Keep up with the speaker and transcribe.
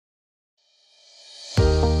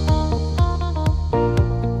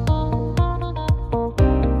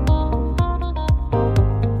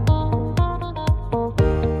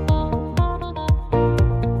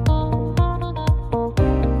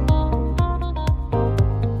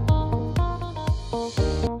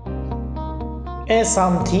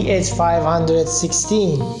ESSOM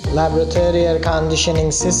TH516 Laboratory Air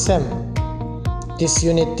Conditioning System. This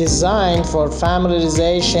unit designed for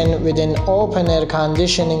familiarization with an open air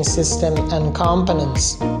conditioning system and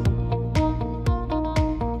components.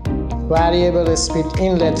 Variable speed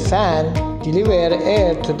inlet fan deliver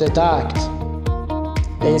air to the duct.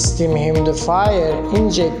 A steam humidifier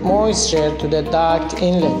inject moisture to the duct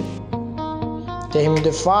inlet. The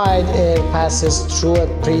humidified air passes through a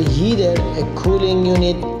preheater, a cooling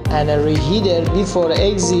unit, and a reheater before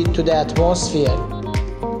exit to the atmosphere.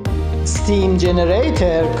 Steam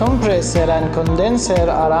generator, compressor, and condenser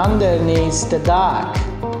are underneath the duct.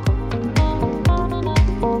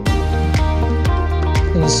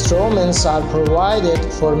 Instruments are provided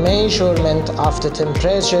for measurement of the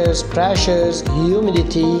temperatures, pressures,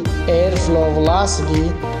 humidity, airflow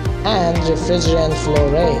velocity, and refrigerant flow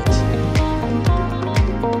rate.